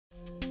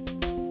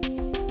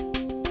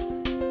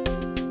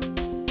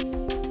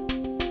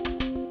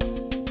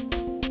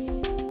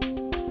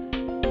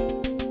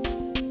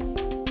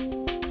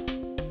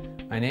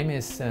My name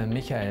is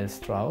Michael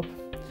Straub.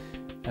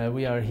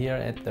 We are here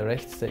at the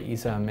Rechts, the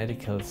Isar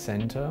Medical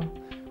Center,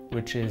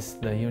 which is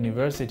the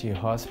university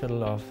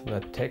hospital of the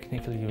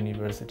Technical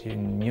University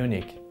in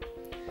Munich.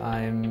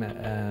 I'm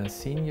a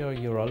senior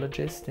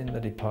urologist in the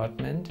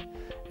department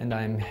and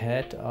I'm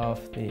head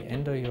of the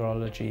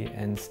Endourology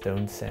and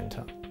Stone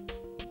Center.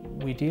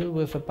 We deal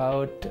with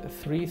about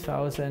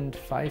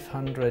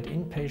 3,500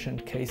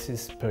 inpatient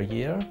cases per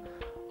year,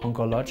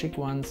 oncologic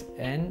ones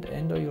and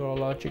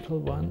endourological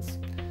ones,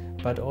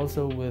 but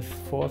also with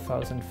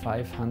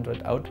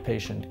 4,500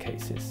 outpatient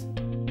cases.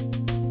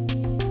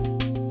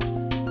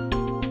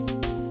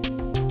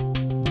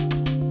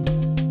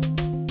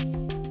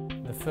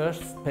 The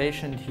first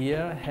patient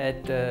here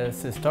had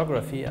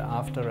cystography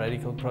after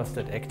radical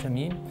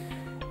prostatectomy,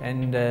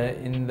 and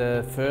in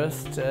the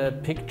first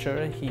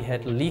picture he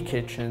had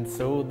leakage, and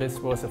so this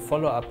was a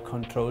follow-up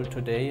control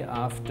today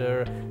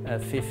after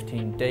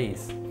 15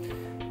 days.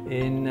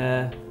 In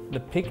the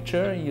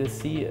picture you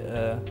see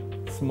a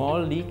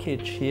small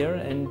leakage here,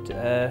 and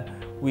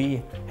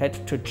we had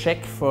to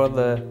check for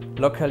the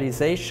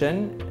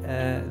localization.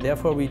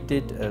 Therefore we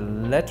did a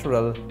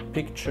lateral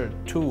picture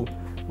too,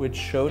 which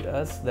showed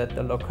us that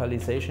the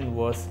localization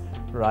was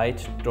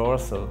right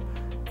dorsal.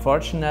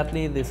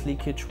 Fortunately, this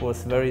leakage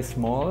was very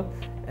small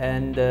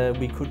and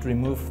we could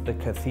remove the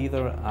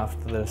catheter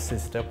after the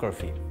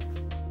cystography.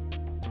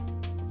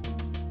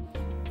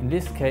 In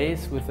this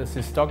case, with the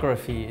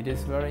cystography, it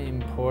is very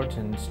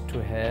important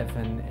to have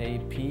an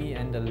AP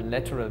and a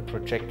lateral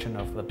projection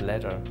of the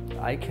bladder.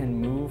 I can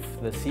move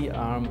the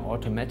C-arm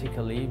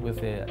automatically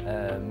with the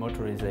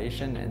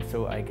motorization, and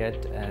so I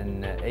get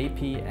an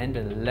AP and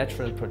a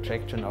lateral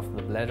projection of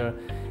the bladder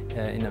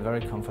in a very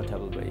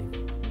comfortable way.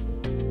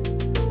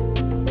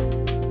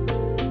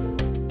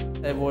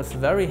 I was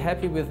very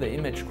happy with the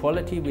image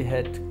quality. We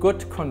had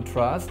good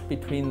contrast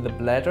between the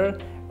bladder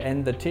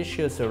and the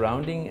tissue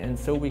surrounding, and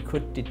so we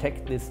could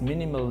detect this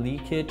minimal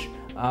leakage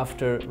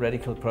after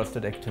radical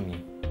prostatectomy.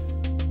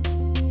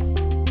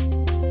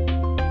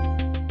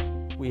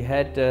 We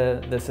had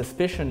the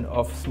suspicion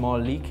of small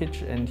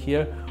leakage, and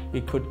here we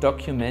could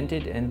document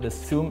it, and the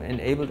zoom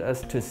enabled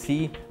us to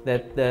see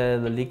that the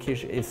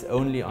leakage is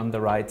only on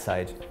the right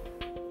side.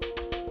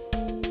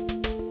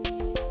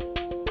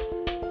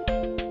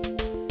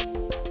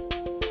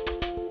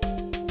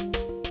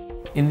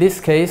 In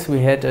this case, we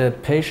had a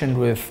patient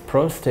with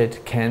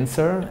prostate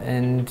cancer,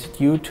 and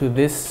due to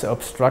this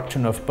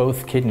obstruction of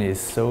both kidneys,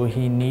 so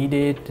he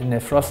needed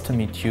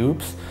nephrostomy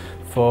tubes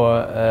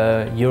for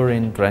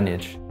urine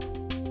drainage.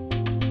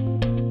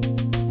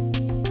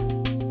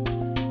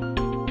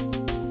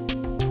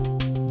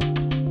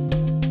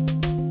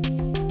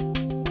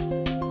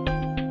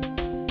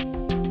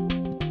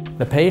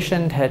 The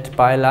patient had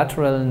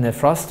bilateral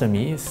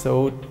nephrostomy,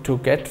 so to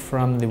get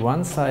from the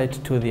one side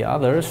to the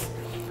others,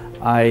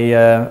 I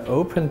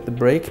opened the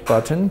brake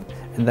button,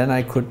 and then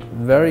I could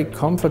very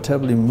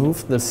comfortably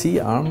move the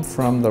C-arm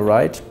from the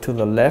right to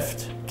the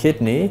left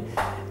kidney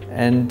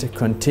and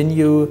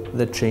continue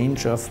the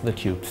change of the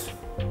tubes.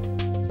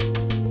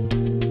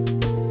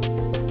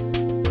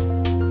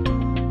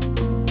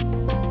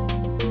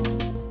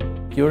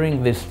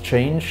 During this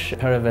change,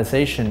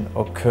 perivasation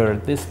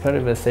occurred. This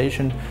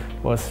perivasation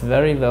was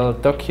very well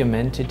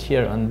documented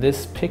here on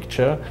this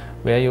picture,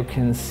 where you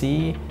can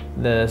see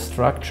the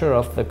structure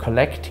of the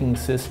collecting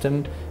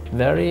system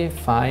very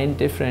fine,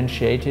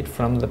 differentiated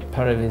from the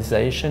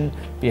perivasation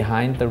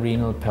behind the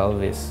renal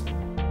pelvis.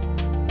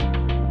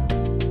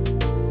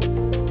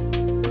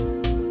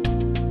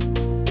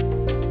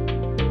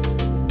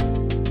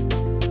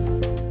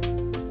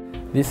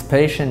 This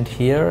patient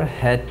here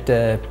had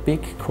a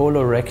big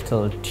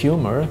colorectal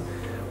tumor,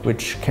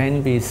 which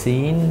can be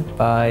seen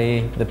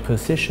by the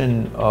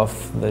position of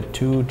the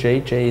two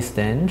JJ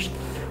stents,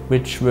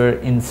 which were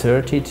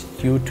inserted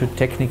due to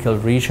technical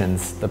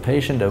reasons. The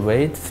patient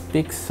awaits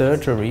big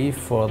surgery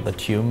for the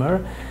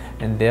tumor,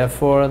 and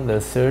therefore the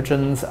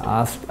surgeons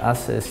asked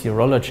us as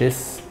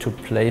urologists to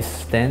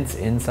place stents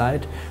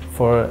inside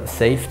for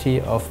safety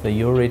of the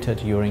ureter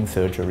during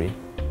surgery.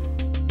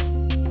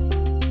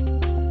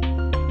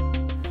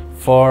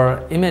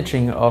 For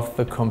imaging of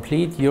the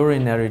complete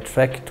urinary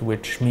tract,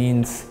 which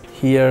means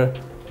here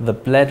the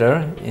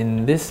bladder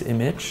in this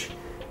image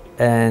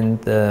and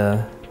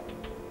the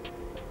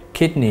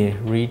kidney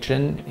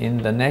region in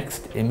the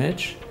next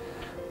image,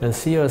 the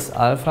Cios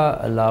Alpha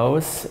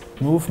allows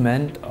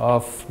movement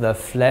of the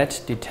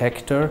flat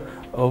detector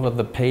over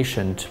the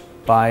patient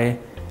by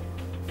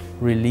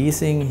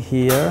releasing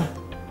here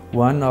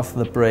one of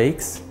the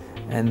brakes,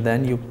 and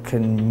then you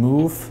can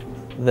move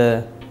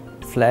the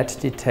flat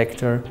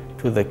detector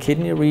to the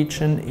kidney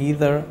region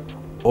either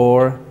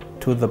or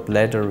to the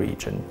bladder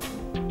region.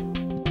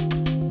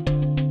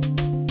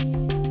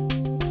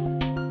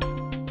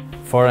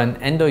 For an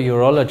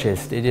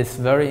endourologist, it is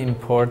very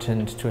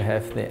important to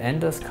have the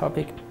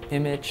endoscopic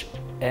image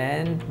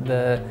and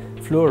the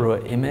fluoro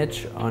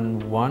image on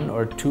one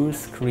or two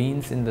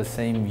screens in the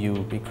same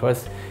view,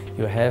 because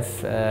you have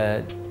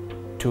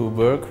to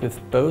work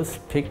with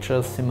both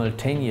pictures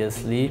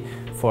simultaneously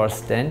for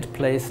stent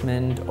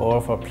placement or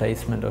for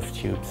placement of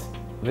tubes.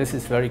 This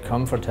is very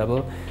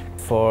comfortable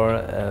for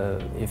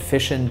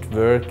efficient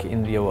work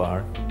in the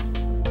OR.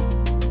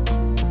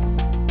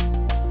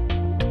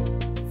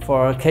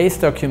 For case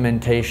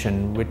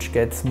documentation, which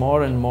gets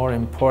more and more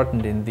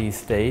important in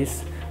these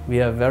days,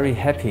 we are very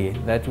happy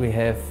that we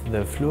have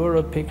the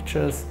fluoro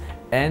pictures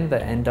and the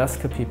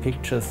endoscopy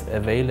pictures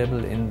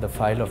available in the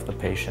file of the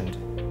patient.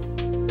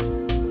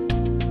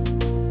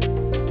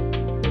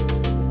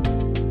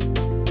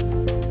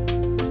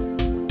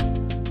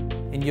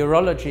 In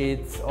urology,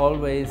 it's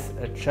always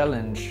a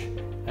challenge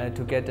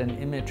to get an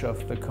image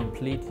of the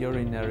complete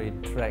urinary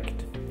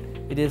tract.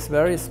 It is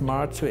very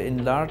smart to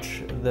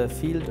enlarge the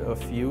field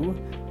of view,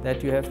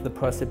 that you have the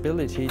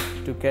possibility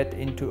to get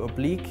into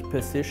oblique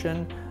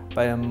position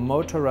by a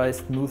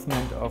motorized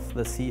movement of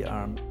the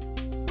C-arm.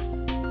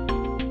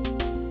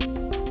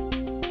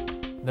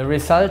 The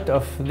result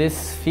of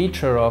this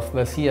feature of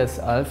the Cios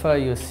Alpha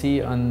you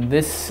see on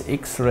this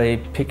X-ray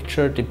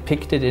picture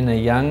depicted in a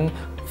young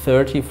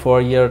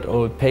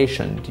 34-year-old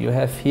patient. You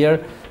have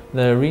here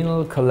the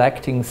renal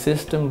collecting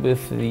system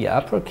with the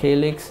upper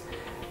calyx,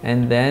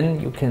 and then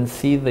you can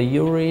see the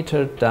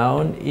ureter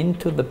down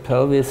into the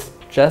pelvis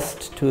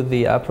just to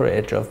the upper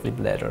edge of the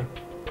bladder.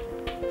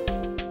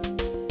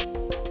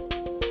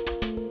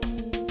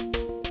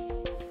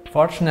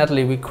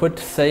 Fortunately, we could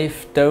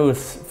save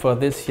dose for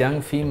this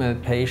young female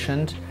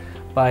patient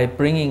by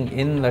bringing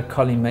in the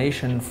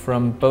collimation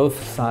from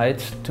both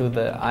sides to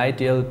the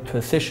ideal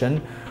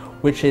position,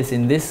 which is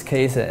in this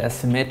case a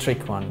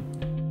asymmetric one.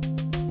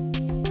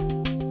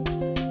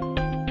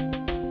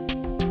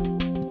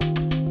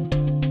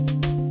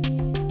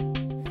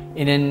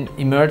 In an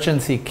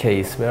emergency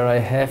case where I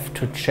have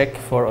to check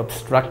for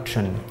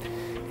obstruction,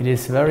 it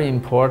is very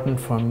important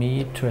for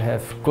me to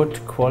have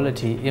good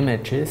quality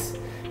images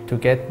to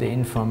get the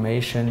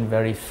information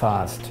very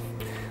fast.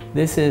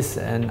 This is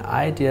an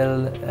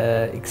ideal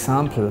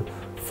example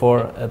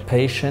for a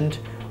patient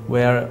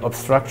where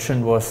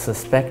obstruction was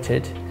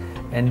suspected,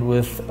 and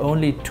with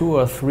only 2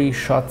 or 3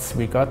 shots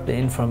we got the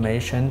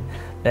information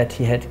that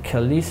he had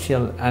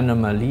calyceal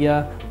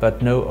anomalia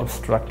but no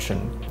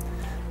obstruction.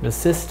 The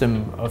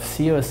system of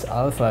Cios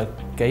Alpha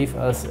gave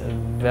us a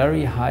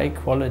very high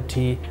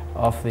quality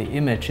of the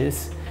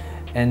images,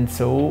 and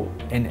so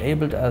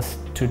enabled us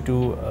to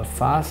do a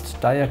fast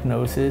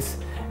diagnosis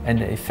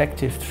and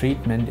effective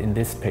treatment in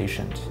this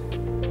patient.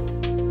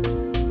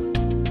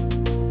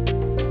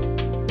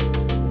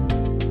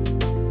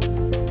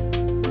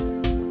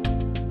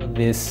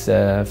 This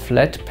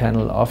flat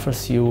panel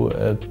offers you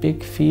a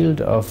big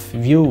field of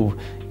view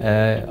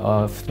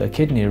of the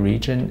kidney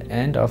region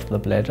and of the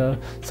bladder,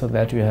 so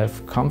that you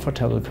have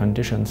comfortable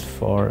conditions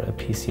for a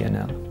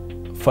PCNL.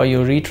 For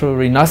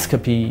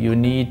ureterorhinoscopy, you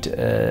need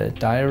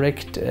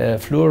direct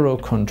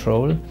fluoro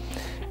control,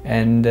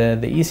 and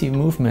the easy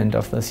movement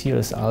of the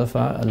Cios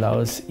Alpha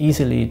allows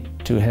easily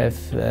to have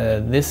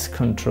this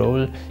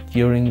control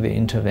during the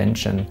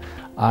intervention.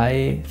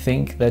 I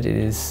think that it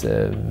is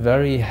a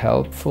very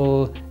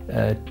helpful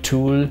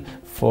tool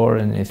for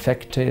an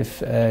effective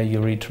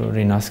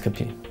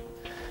ureterorhinoscopy.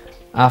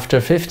 After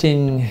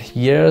 15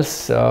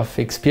 years of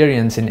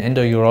experience in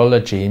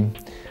endourology,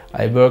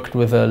 I worked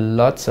with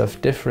lots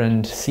of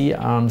different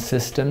C-arm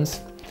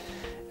systems,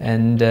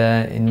 and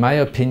in my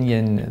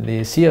opinion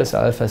the Cios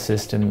Alpha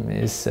system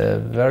is a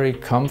very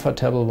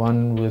comfortable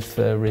one with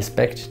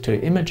respect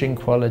to imaging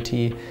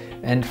quality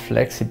and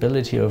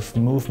flexibility of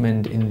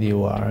movement in the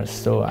OR.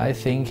 So I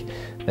think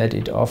that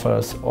it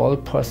offers all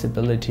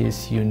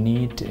possibilities you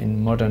need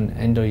in modern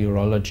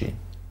endourology.